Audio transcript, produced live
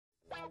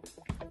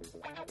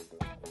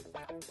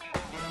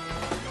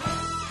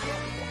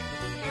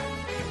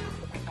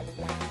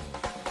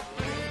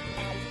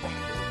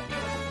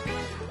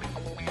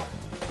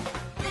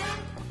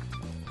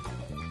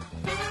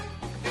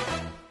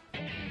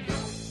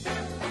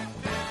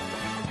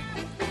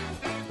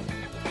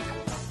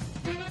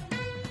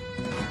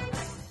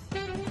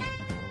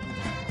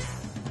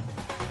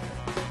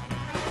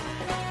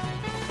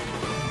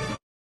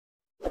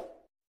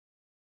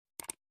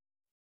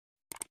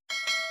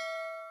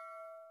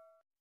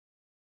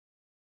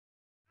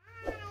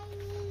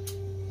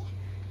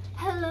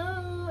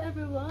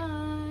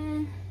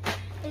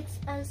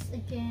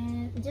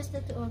Again, just the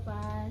two of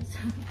us.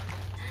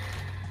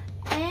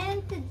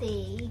 And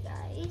today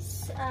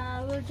guys,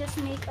 we'll just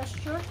make a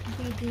short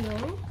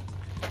video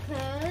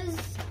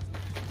because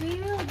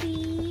we will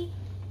be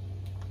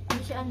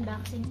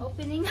unboxing,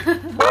 opening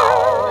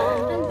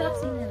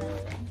unboxing na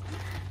natin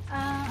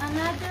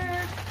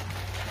another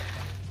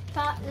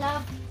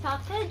love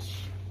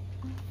package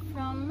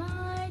from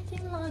my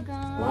team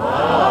Laagan.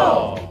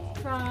 Wow!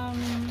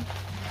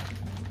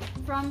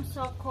 From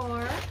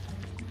Socor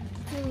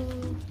to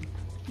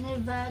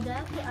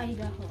Nevada to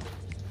Idaho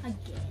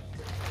again.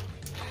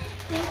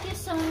 Thank you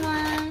so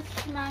much,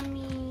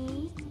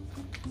 Mommy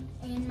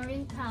and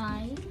Marine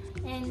Kai.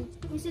 And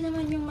gusto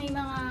naman yung may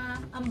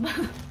mga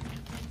ambag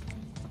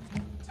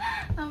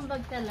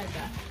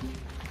talaga.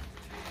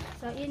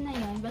 So, yun na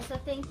yun. Basta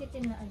thank you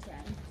din na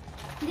agad.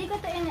 Hindi ko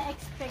to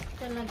ina-expect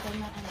talaga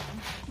na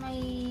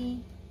may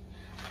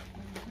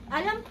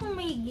alam kong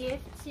may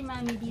gift si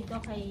Mommy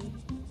dito kay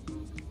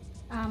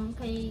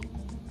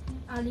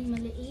Aling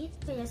maliit,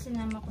 kaya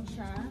sinama ko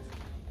siya.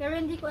 Pero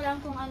hindi ko alam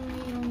kung ano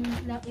yung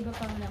iba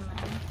pang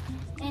laman.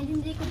 And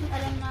hindi ko din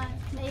alam na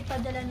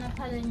naipadala na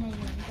pala niya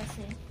yun.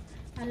 Kasi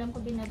alam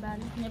ko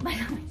binabalot niya ba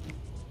lang.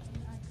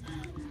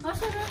 O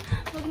sana,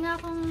 huwag na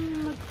akong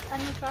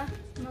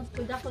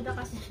magkuda-kuda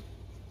kasi.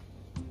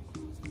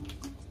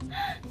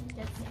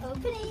 That's the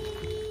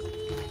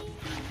opening!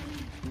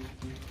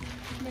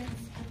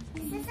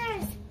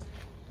 Scissors!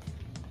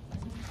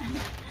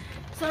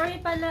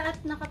 Sorry pala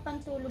at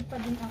nakapantulog pa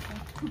din ako.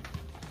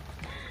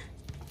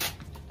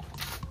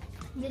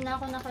 Hindi na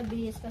ako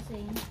nakabihis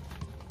kasi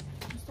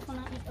gusto ko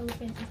nang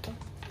i-open ito.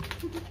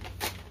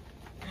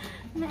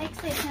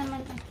 Na-excite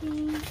naman ako.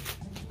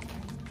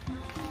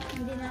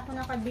 Hindi na ako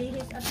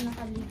nakabihis at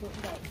nakaligo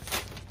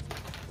guys.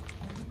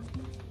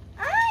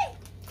 Ay!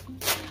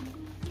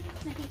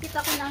 Nakikita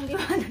ko na ang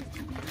liwanag.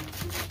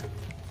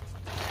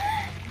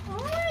 Oh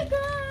my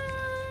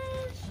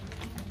gosh!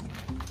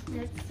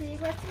 Let's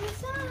see what's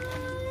inside.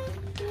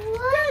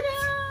 What?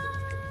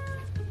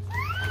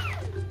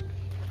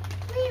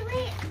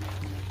 Wait.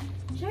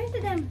 Show it to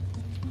them.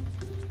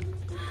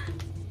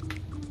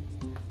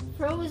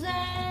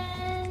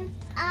 Frozen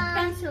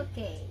pencil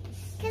case.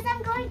 Because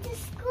I'm going to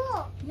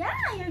school. Yeah,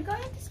 you're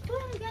going to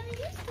school. I'm gonna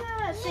use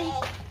that. Say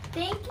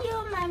thank you,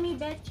 Mommy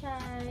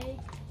Betchay.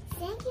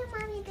 Thank you,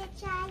 Mommy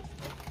Betchay.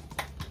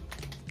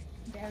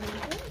 Very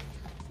good.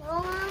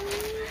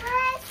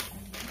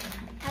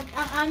 At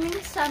ang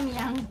aming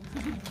samyang,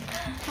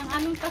 ang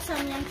aming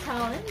pasamyang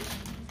challenge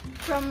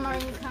from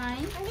Marine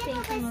Kind.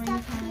 Thank you,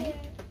 Marine Kind.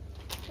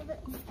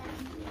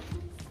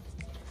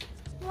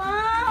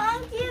 Wow,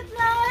 ang cute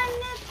naman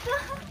nito.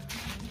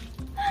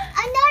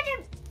 Another.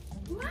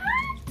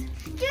 What?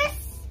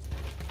 Just.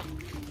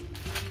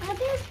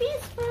 Other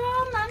piece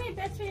from Mommy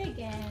Betchay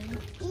again.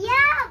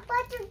 Yeah,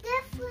 but they're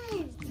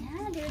different.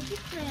 Yeah, they're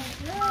different.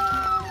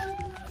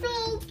 Look. So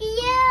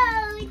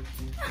cute.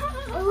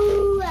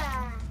 Ooh.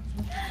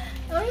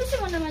 Oh,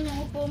 ayusin mo naman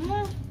yung upo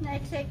mo.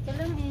 Na-excite ka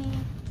lang eh.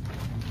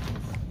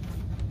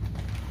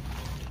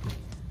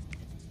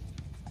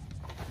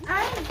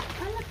 Ay,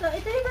 ano to?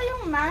 Ito ba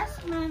yung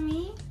mask,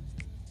 Mommy?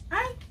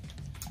 Ay!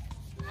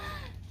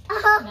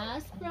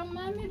 Mask from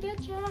Mommy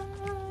Betchay.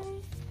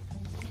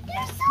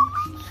 There's so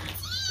many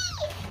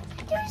teeth.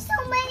 There's so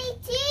many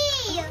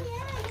teeth. Oh,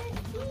 yeah, there's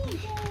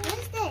teeth.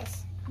 What's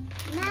this?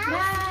 Mask?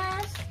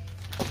 Mask.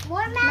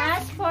 More mask?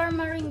 Mask for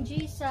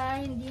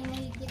Maringgisa. Hindi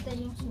nakikita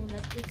yung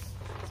sulat. It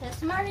says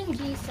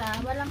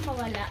Maringgisa. Walang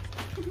kawala.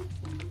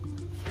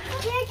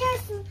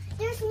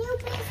 There's new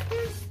base,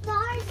 there's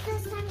stars,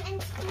 there's sun and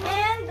stars.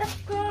 And of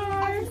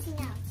course, Everything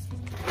else.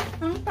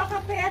 ang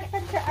pakape at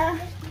pagkaan.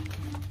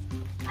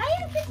 Ay,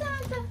 ang cute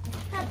naman to.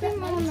 Happy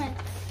moment.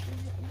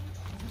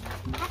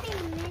 Happy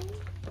moment.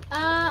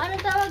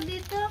 Anong tawag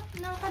dito?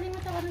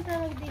 Nakakalimutan ko anong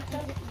tawag dito.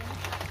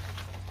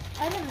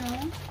 I don't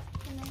know.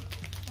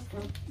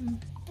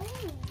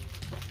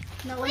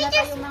 Nawala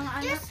pa yung mga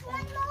ano. There's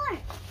one more.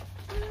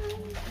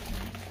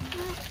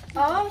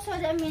 Oh, so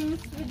that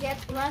means we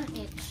get one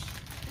each.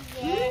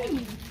 Yeah.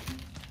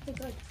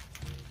 Good.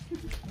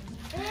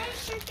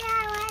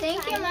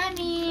 Thank Thank you,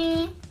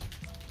 Mommy.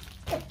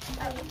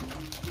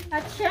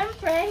 At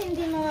syempre,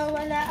 hindi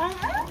mawawala ang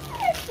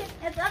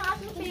ito ang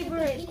aking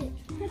favorite.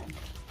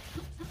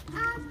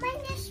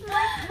 Mine is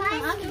Smush Ang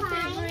Spice aking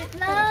fine. favorite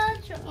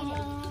lunch.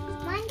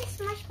 Mine is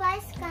Smush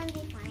Spice can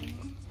be fine.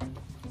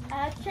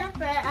 At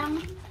syempre, ang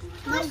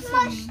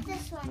Smush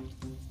this one.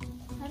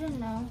 I don't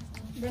know.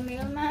 The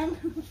mailman.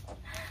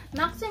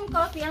 Maxim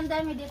Coffee. Ang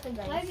dami dito,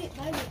 guys. Buy it.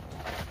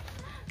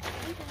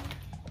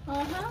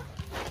 Uh-huh.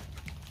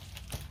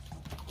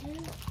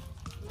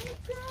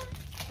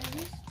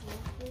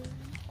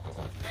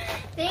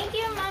 Thank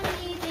you,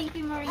 Mommy. Thank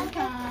you,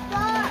 Marika.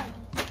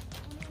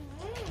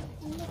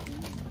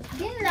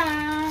 Yun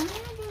lang.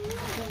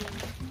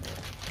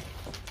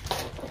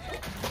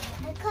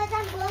 Because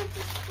I'm going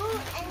to school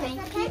and Thank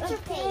it's a you pencil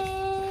case.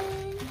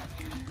 again.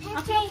 Pencil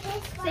Okay,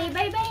 case for- say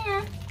bye-bye na.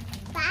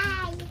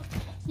 Bye.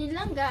 Yun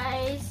lang,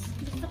 guys.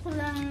 Gusto ko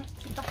lang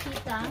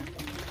ipakita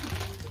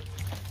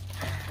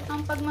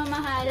ang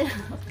pagmamahal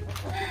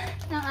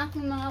ng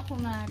aking mga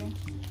kumare.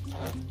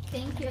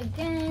 Thank you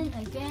again,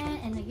 and again,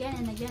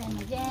 and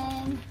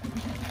again.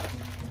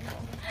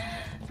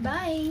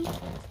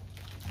 Bye!